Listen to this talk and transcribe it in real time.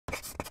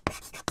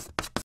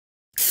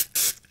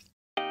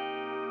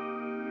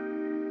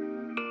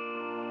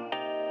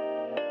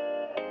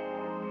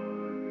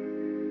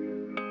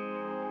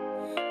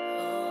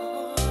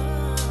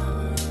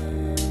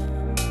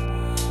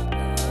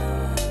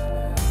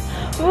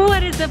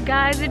up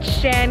guys, it's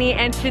Shany,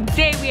 and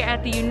today we are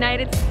at the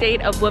United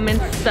States of Women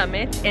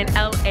Summit in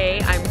LA.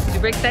 I'm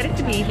super excited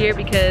to be here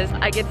because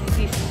I get to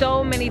see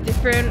so many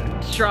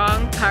different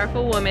strong,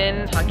 powerful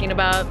women talking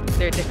about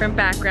their different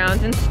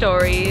backgrounds and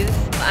stories.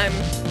 I'm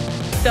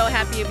so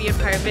happy to be a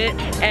part of it,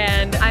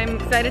 and I'm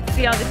excited to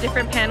see all the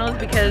different panels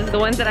because the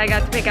ones that I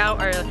got to pick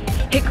out are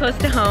hit close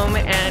to home,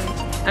 and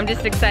I'm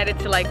just excited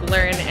to like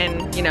learn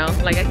and, you know,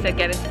 like I said,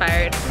 get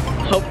inspired.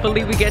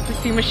 Hopefully we get to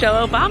see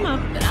Michelle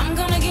Obama. But I'm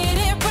gonna get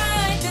it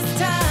right this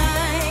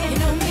time. You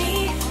know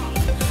me,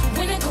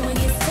 when it going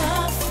gets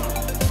tough,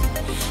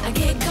 I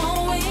get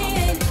going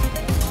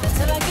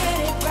until I get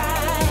it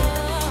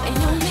right. Ain't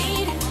no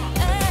need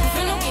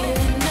for no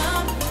giving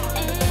up.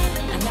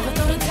 I never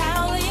throw the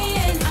towel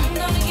in. I'm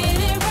gonna get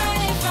it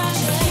right if I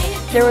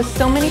should. There were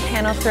so many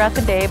panels throughout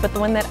the day, but the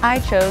one that I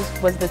chose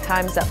was the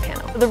Time's Up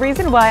panel. The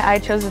reason why I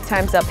chose the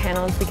Time's Up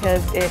panel is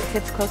because it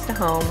hits close to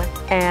home,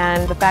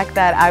 and the fact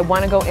that I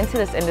want to go into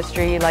this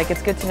industry, like,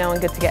 it's good to know and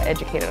good to get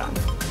educated on.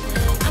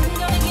 I'm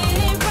gonna get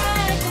it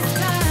right this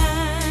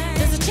time.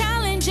 There's a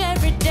challenge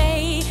every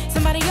day.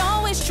 Somebody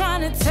always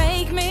trying to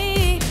take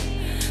me,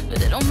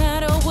 but it don't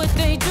matter what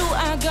they do,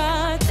 I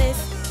got this.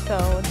 So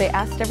they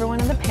asked everyone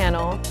in the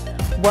panel,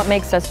 what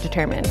makes us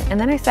determined? And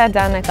then I sat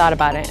down and I thought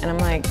about it, and I'm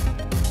like,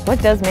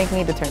 what does make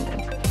me determined?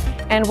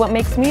 And what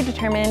makes me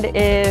determined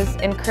is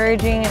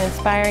encouraging and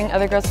inspiring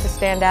other girls to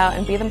stand out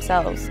and be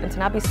themselves and to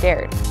not be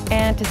scared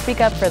and to speak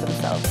up for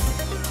themselves.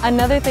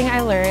 Another thing I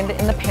learned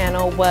in the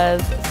panel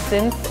was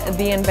since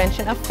the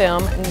invention of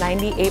film,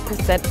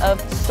 98%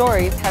 of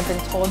stories have been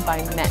told by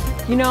men.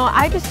 You know,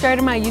 I just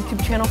started my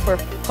YouTube channel for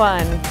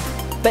fun,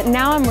 but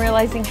now I'm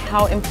realizing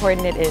how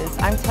important it is.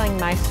 I'm telling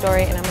my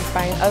story and I'm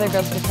inspiring other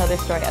girls to tell their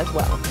story as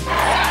well.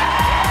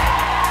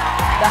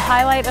 The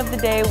highlight of the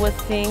day was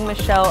seeing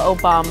Michelle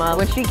Obama.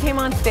 When she came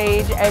on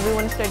stage,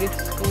 everyone started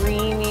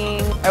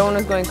screaming. Everyone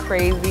was going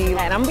crazy.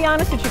 And I'm gonna be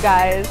honest with you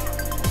guys,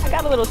 I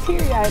got a little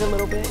teary-eyed a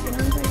little bit, you know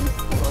what I'm saying? Just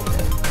a little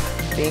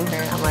bit. Seeing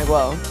her, I'm like,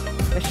 whoa.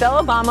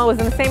 Michelle Obama was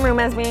in the same room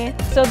as me.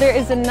 So there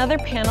is another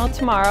panel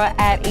tomorrow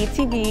at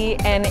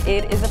ATV, and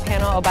it is a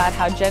panel about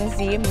how Gen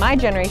Z, my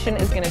generation,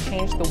 is gonna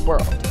change the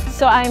world.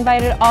 So I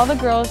invited all the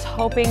girls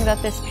hoping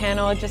that this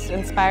panel just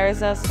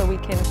inspires us so we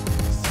can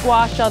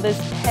squash all this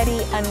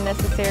petty,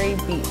 unnecessary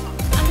beef.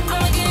 I'm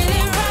gonna get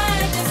it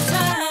right this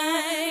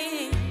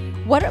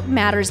time. What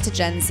matters to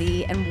Gen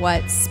Z and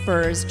what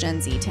spurs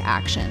Gen Z to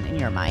action in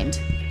your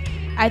mind?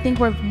 I think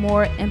we're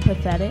more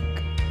empathetic,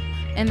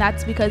 and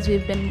that's because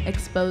we've been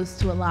exposed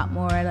to a lot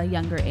more at a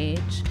younger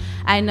age.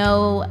 I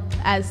know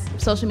as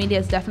social media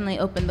has definitely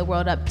opened the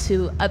world up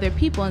to other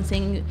people and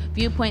seeing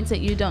viewpoints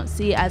that you don't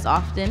see as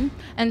often.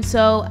 And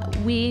so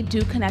we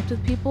do connect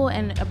with people,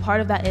 and a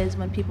part of that is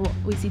when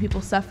we see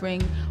people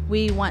suffering,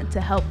 we want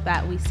to help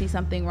that. We see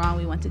something wrong,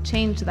 we want to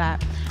change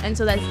that. And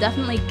so that's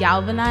definitely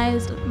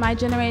galvanized my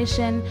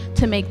generation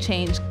to make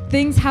change.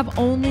 Things have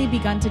only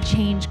begun to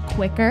change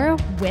quicker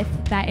with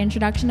that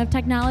introduction of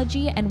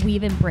technology, and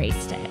we've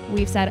embraced it.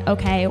 We've said,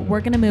 okay,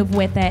 we're gonna move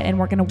with it and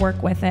we're gonna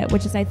work with it,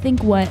 which is, I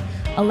think, what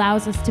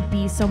allows us to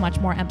be so much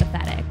more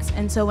empathetic.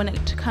 And so when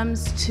it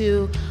comes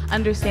to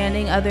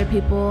understanding other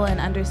people and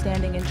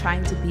understanding and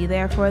trying to be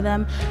there for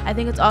them, I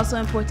think it's also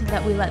important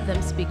that we let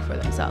them speak for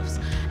themselves.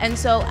 And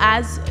so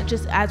as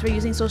we're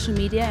using social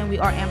media and we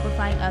are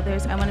amplifying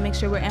others, I want to make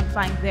sure we're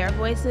amplifying their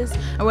voices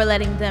and we're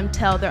letting them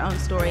tell their own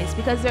stories,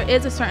 because there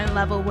is a certain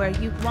level where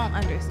you won't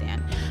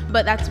understand.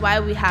 But that's why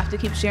we have to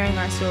keep sharing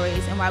our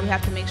stories, and why we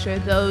have to make sure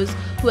those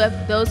who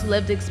have those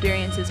lived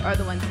experiences are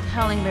the ones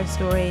telling their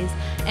stories,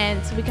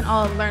 and so we can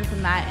all learn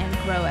from that and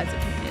grow as a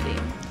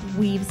community.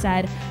 We've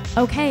said,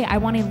 okay, I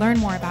want to learn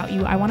more about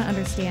you, I want to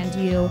understand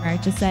you, or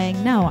just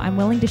saying, no, I'm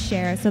willing to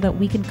share so that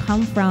we can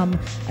come from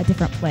a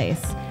different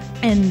place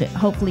and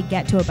hopefully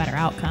get to a better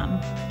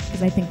outcome.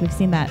 Because I think we've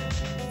seen that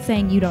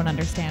saying you don't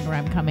understand where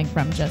I'm coming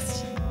from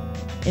just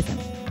isn't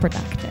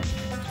productive.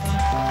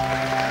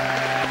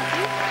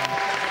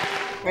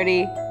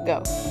 Ready,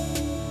 go.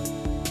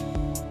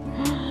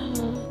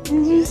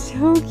 You're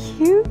so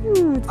cute.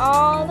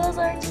 Oh, those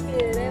are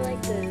cute. I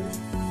like this.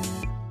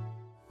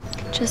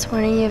 Just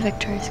warning you,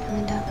 Victoria's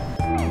coming down.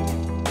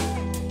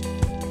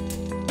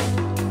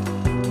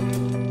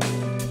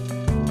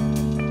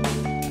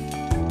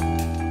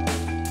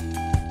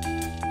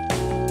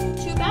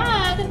 Too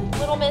bad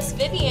little Miss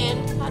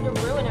Vivian had to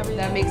ruin everything.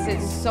 That makes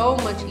it so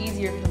much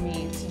easier for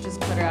me to just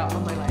put her out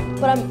on my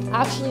life. But I'm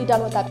actually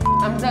done with that.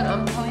 I'm done.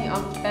 I'm telling you,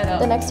 I'm fed up.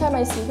 The next time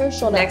I see her,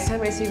 she'll know. Next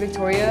time I see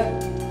Victoria,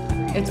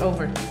 it's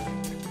over.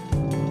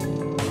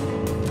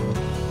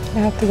 I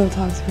have to go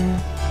talk to her.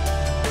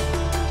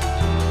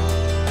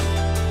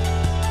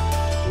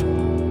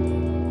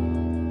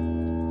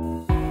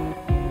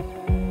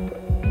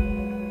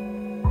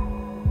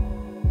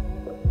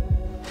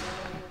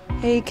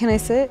 Hey, can I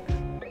sit?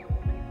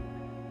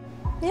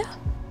 Yeah.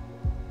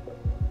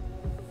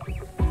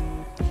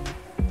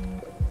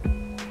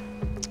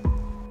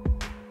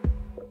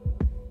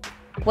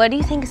 What do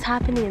you think is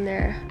happening in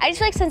there? I just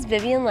feel like since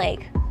Vivian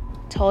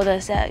told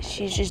us that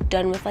she's just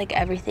done with like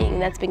everything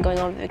that's been going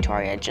on with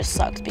Victoria. It just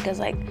sucks because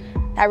like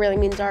that really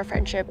means our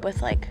friendship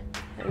with like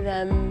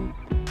them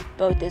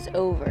both is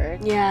over.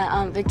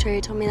 Yeah,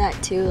 Victoria told me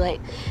that too. Like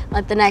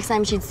the next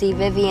time she'd see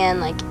Vivian,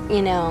 like,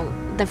 you know,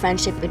 the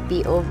friendship would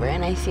be over.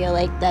 And I feel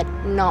like that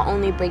not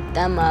only break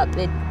them up,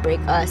 it'd break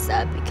us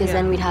up because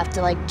then we'd have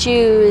to like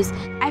choose.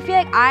 I feel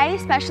like I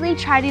especially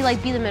try to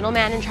like be the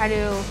middleman and try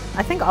to.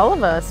 I think all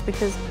of us,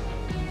 because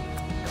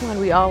come on,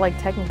 we all like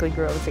technically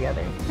grew up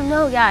together.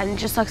 No, yeah, and it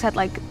just sucks that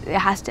like it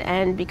has to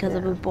end because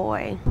of a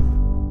boy.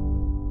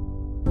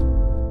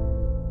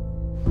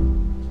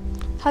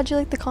 How'd you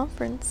like the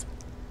conference?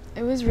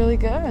 It was really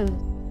good.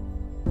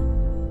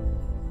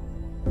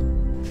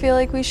 I feel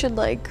like we should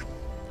like,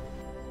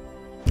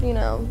 you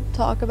know,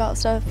 talk about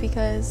stuff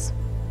because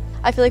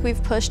I feel like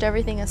we've pushed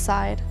everything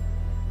aside,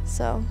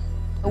 so.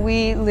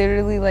 We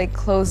literally like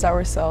closed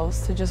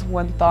ourselves to just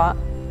one thought.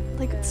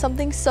 Like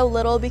something so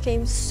little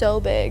became so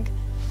big.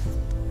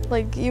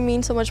 Like you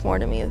mean so much more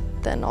to me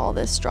than all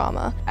this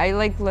drama. I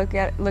like look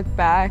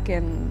back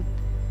and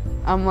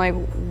I'm like,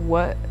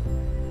 what?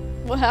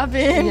 What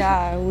happened?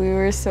 Yeah, we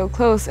were so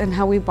close and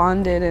how we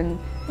bonded and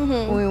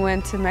we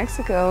went to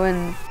Mexico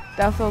and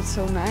that felt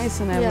so nice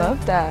and I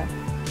loved that.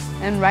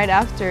 And right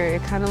after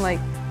it kind of like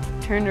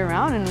turned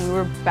around and we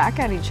were back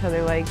at each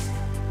other like,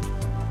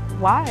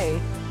 why?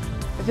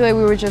 I feel like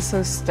we were just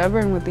so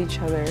stubborn with each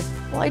other.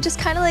 Well, I just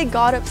kind of like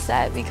got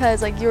upset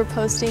because like you were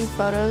posting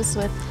photos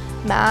with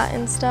Matt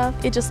and stuff.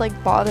 It just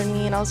like bothered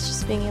me and I was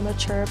just being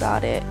immature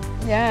about it.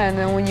 Yeah, and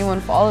then when you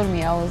unfollowed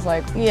me, I was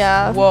like,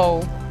 yeah,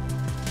 whoa.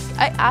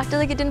 I acted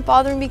like it didn't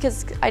bother me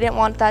because I didn't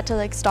want that to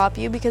like stop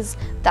you because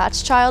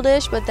that's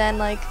childish, but then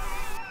like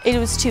it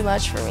was too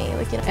much for me,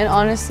 like, you know. And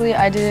honestly,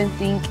 I didn't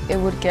think it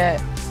would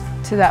get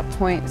to that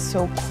point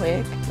so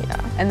quick.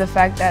 Yeah. And the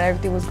fact that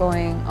everything was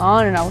going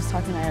on and I was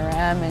talking to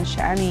Airam and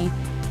Shany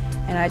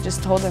and I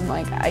just told them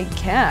like I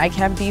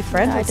can't be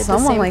friends with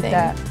someone like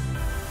that.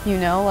 You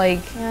know,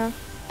 like. Yeah.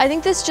 I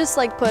think this just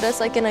like put us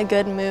like in a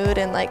good mood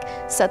and like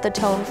set the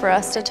tone for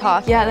us to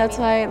talk. Yeah, that's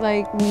why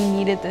like we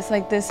needed this.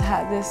 Like this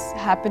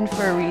happened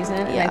for a reason,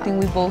 and I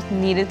think we both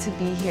needed to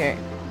be here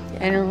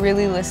and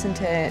really listen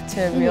to it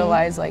to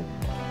realize like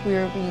we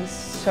were being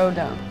so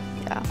dumb.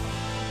 Yeah,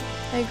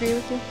 I agree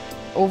with you.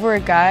 Over a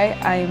guy,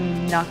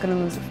 I'm not gonna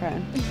lose a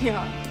friend.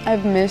 Yeah.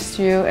 I've missed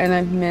you and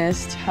I've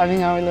missed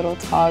having our little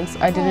talks.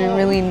 I didn't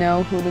really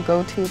know who to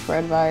go to for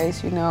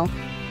advice, you know.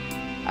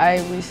 I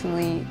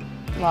recently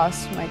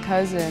lost my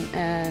cousin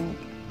and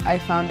I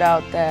found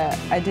out that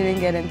I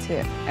didn't get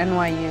into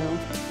NYU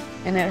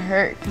and it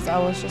hurt because I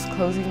was just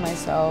closing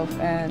myself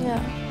and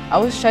I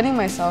was shutting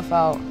myself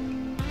out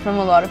from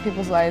a lot of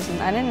people's lives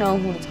and I didn't know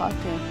who to talk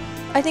to.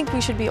 I think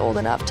we should be old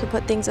enough to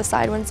put things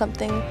aside when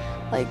something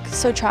like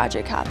so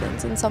tragic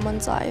happens in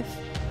someone's life.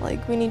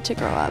 Like we need to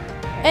grow up.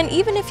 And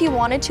even if you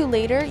wanted to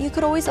later, you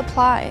could always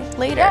apply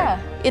later.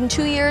 Yeah. In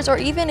 2 years, or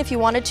even if you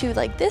wanted to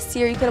like this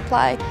year, you could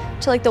apply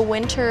to like the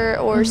winter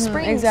or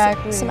spring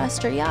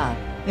semester,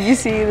 You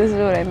see, this is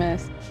what I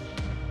miss.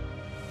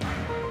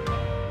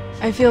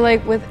 I feel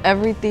like with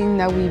everything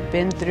that we've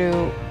been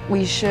through,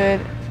 we should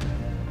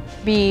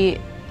be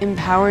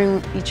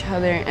empowering each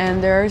other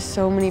and there are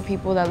so many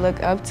people that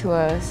look up to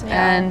us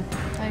and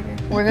I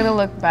agree. We're gonna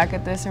look back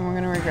at this and we're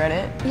gonna regret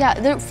it.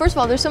 Yeah, first of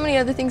all, there's so many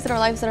other things in our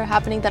lives that are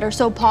happening that are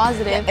so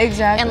positive. Yeah,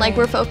 exactly. And like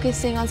we're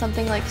focusing on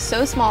something like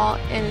so small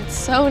and it's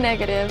so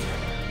negative.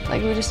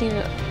 Like we just need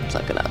to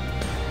suck it up.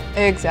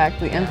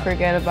 Exactly, and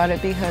forget about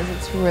it because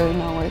it's really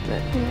not worth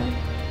it. Yeah.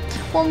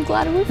 Well, I'm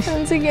glad we're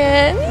friends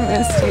again. I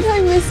missed you. I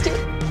missed you.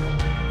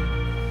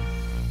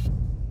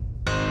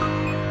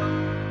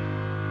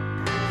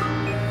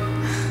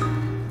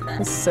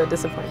 It's so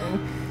disappointing.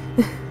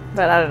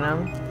 But I don't know.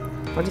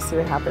 We'll just see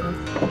what happens.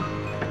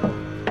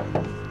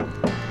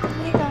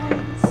 Hey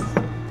guys.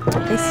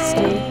 Hey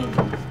sister.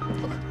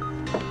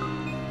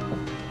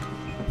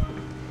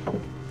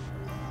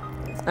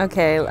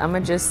 Okay, I'm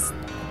gonna just,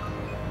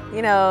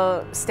 you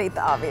know, state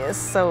the obvious.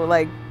 So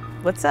like,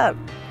 what's up?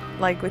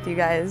 Like with you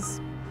guys?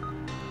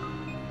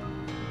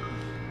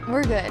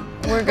 We're good.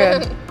 We're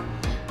good.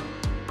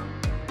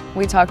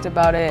 We talked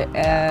about it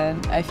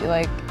and I feel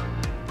like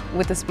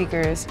with the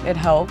speakers, it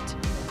helped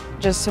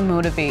just to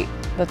motivate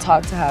the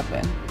talk to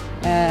happen.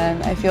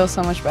 And I feel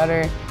so much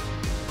better.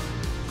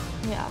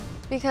 Yeah,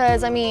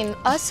 because I mean,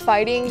 us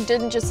fighting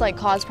didn't just like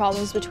cause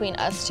problems between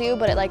us two,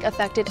 but it like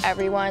affected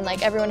everyone.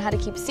 Like everyone had to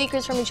keep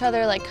secrets from each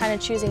other, like kind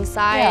of choosing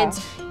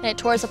sides, and it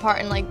tore us apart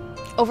and like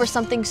over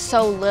something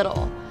so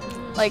little.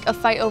 Like a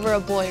fight over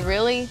a boy,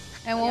 really?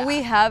 And what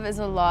we have is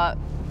a lot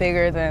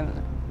bigger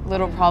than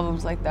little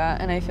problems like that.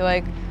 And I feel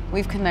like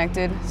we've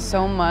connected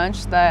so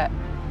much that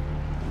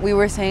we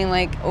were saying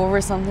like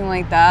over something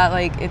like that,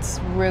 like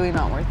it's really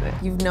not worth it.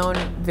 You've known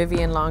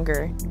Vivian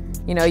longer.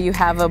 You know, you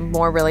have a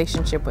more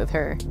relationship with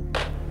her.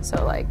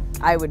 So like,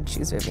 I would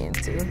choose Vivian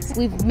too.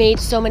 We've made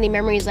so many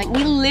memories. Like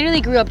we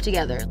literally grew up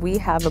together. We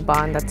have a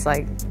bond that's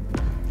like,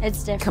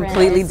 it's different.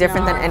 Completely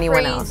different than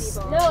anyone else.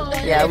 No.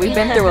 Yeah, we've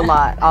been through a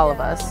lot, all of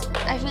us.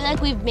 I feel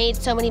like we've made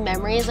so many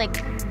memories,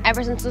 like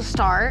ever since the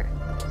start.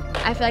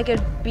 I feel like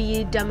it'd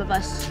be dumb of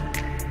us,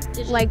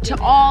 like, to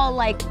all,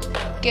 like,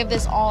 give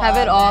this all Have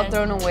up it all and-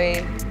 thrown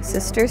away.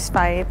 Sisters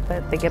fight,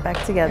 but they get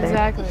back together.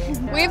 Exactly.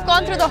 We've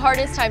gone through the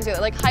hardest times together.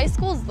 Like, high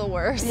school's the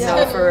worst.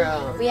 No, for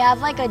real. We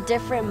have like a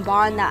different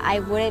bond that I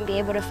wouldn't be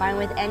able to find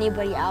with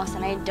anybody else,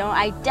 and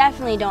I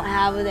definitely don't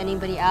have with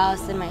anybody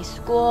else in my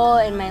school,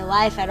 in my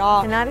life at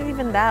all. And not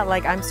even that,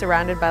 like I'm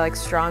surrounded by like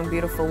strong,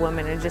 beautiful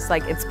women. It just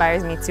like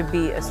inspires me to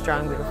be a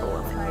strong, beautiful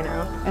woman, you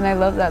know? And I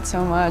love that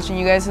so much. And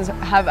you guys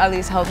have at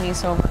least helped me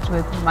so much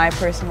with my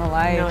personal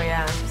life. No,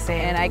 yeah,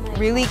 same. And I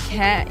really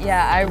can't,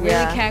 I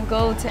really can't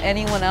go to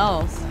anyone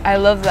else. I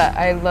love that.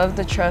 I love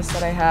the trust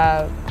that I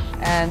have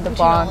and the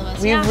bond.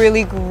 We've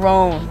really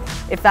grown.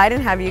 If I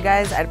didn't have you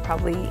guys, I'd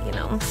probably, you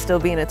know, still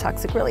be in a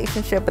toxic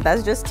relationship, but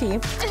that's just tea.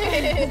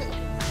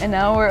 And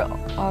now we're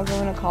all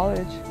going to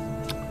college.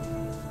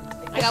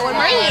 I got one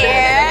more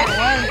year.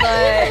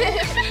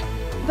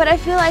 But I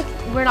feel like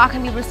we're not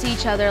gonna be able to see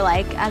each other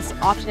like as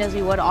often as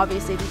we would,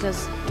 obviously,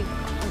 because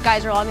you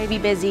guys are all gonna be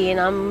busy and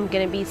I'm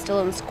gonna be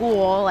still in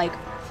school, like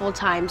full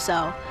time.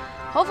 So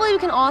hopefully we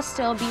can all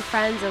still be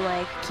friends and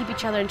like keep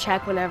each other in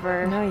check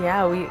whenever. No,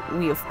 yeah,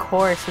 we of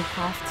course, we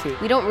have to.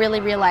 We don't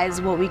really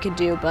realize what we could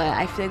do, but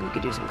I feel like we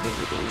could do some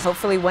crazy things.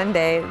 Hopefully one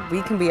day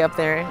we can be up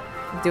there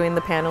doing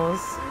the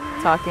panels,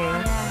 talking.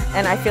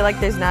 And I feel like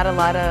there's not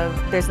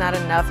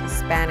enough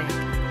Hispanic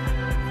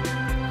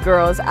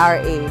girls our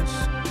age,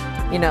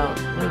 you know,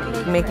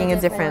 making a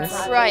difference.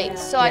 Right,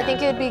 so I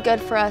think it would be good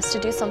for us to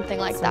do something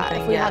like that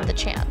if we had the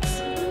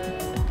chance.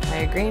 I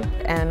agree,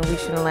 and we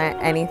shouldn't let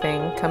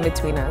anything come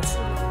between us.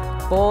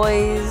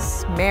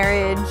 Boys,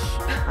 marriage,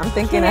 I'm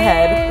thinking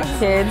ahead.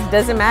 Kids,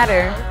 doesn't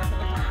matter.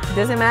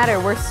 Doesn't matter,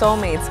 we're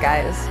soulmates,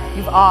 guys.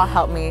 You've all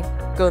helped me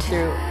go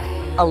through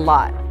a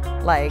lot,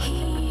 like,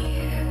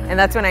 and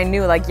that's when I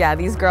knew, like, yeah,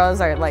 these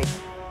girls are like,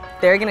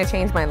 they're gonna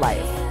change my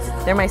life.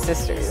 They're my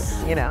sisters,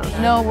 you know.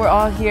 No, we're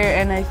all here,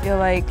 and I feel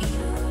like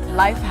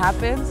life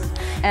happens,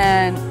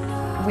 and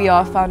we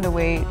all found a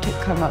way to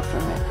come up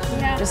from it.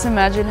 Yeah. Just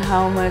imagine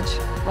how much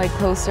like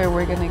closer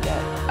we're gonna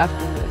get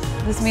after this.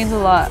 This means a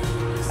lot.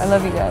 I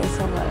love you guys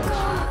so much.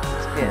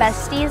 Yes.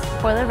 Besties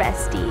for the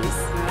resties.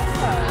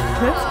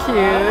 That's cute.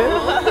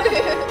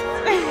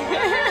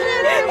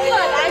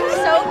 I'm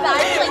so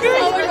bad. Like,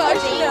 oh my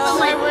gosh, no.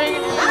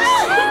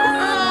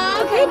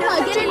 Okay, no,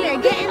 get in there,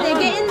 get in there,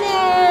 get in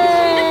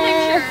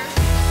there.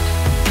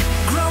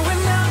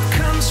 Growing up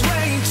comes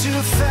way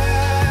too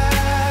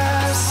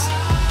fast.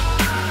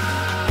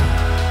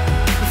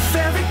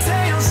 Fairy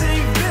tales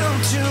ain't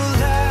built to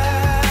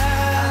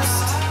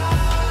last.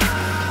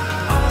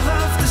 All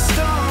of the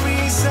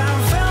stories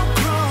I've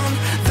outgrown,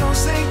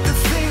 those ain't the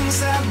things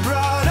that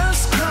brought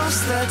us close.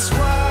 That's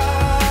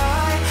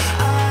why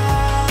I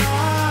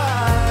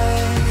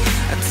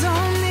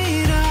don't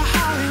need a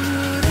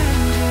Hollywood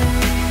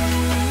ending.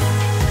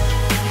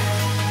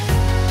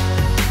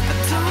 I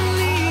don't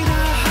need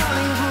a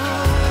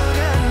Hollywood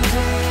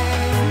ending.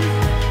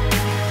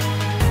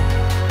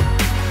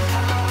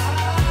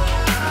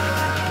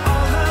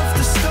 All of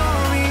the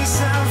stories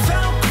I've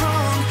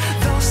outgrown,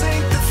 those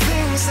ain't the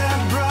things that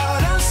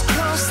brought us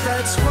close.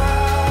 That's why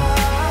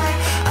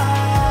I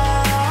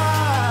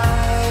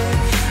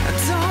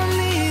don't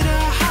need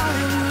a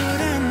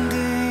Hollywood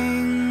ending.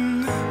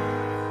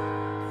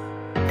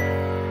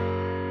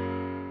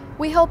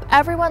 We hope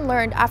everyone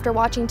learned after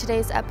watching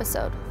today's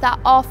episode that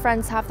all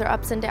friends have their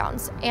ups and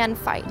downs and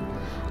fight.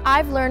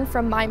 I've learned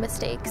from my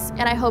mistakes,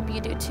 and I hope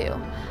you do too.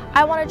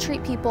 I want to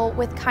treat people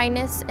with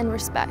kindness and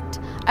respect.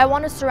 I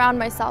want to surround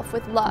myself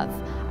with love.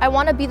 I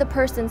want to be the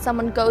person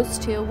someone goes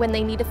to when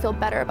they need to feel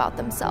better about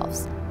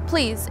themselves.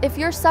 Please, if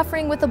you're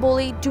suffering with a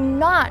bully, do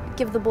not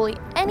give the bully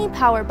any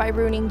power by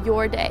ruining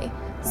your day.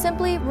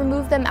 Simply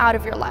remove them out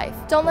of your life.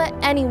 Don't let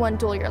anyone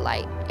dull your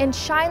light, and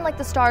shine like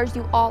the stars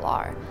you all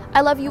are.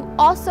 I love you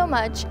all so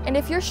much, and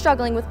if you're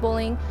struggling with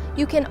bullying,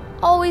 you can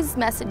always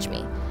message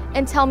me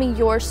and tell me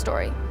your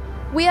story.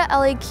 We at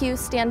LAQ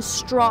stand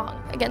strong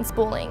against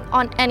bullying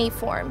on any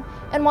form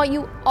and want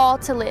you all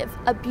to live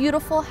a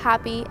beautiful,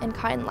 happy, and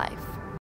kind life.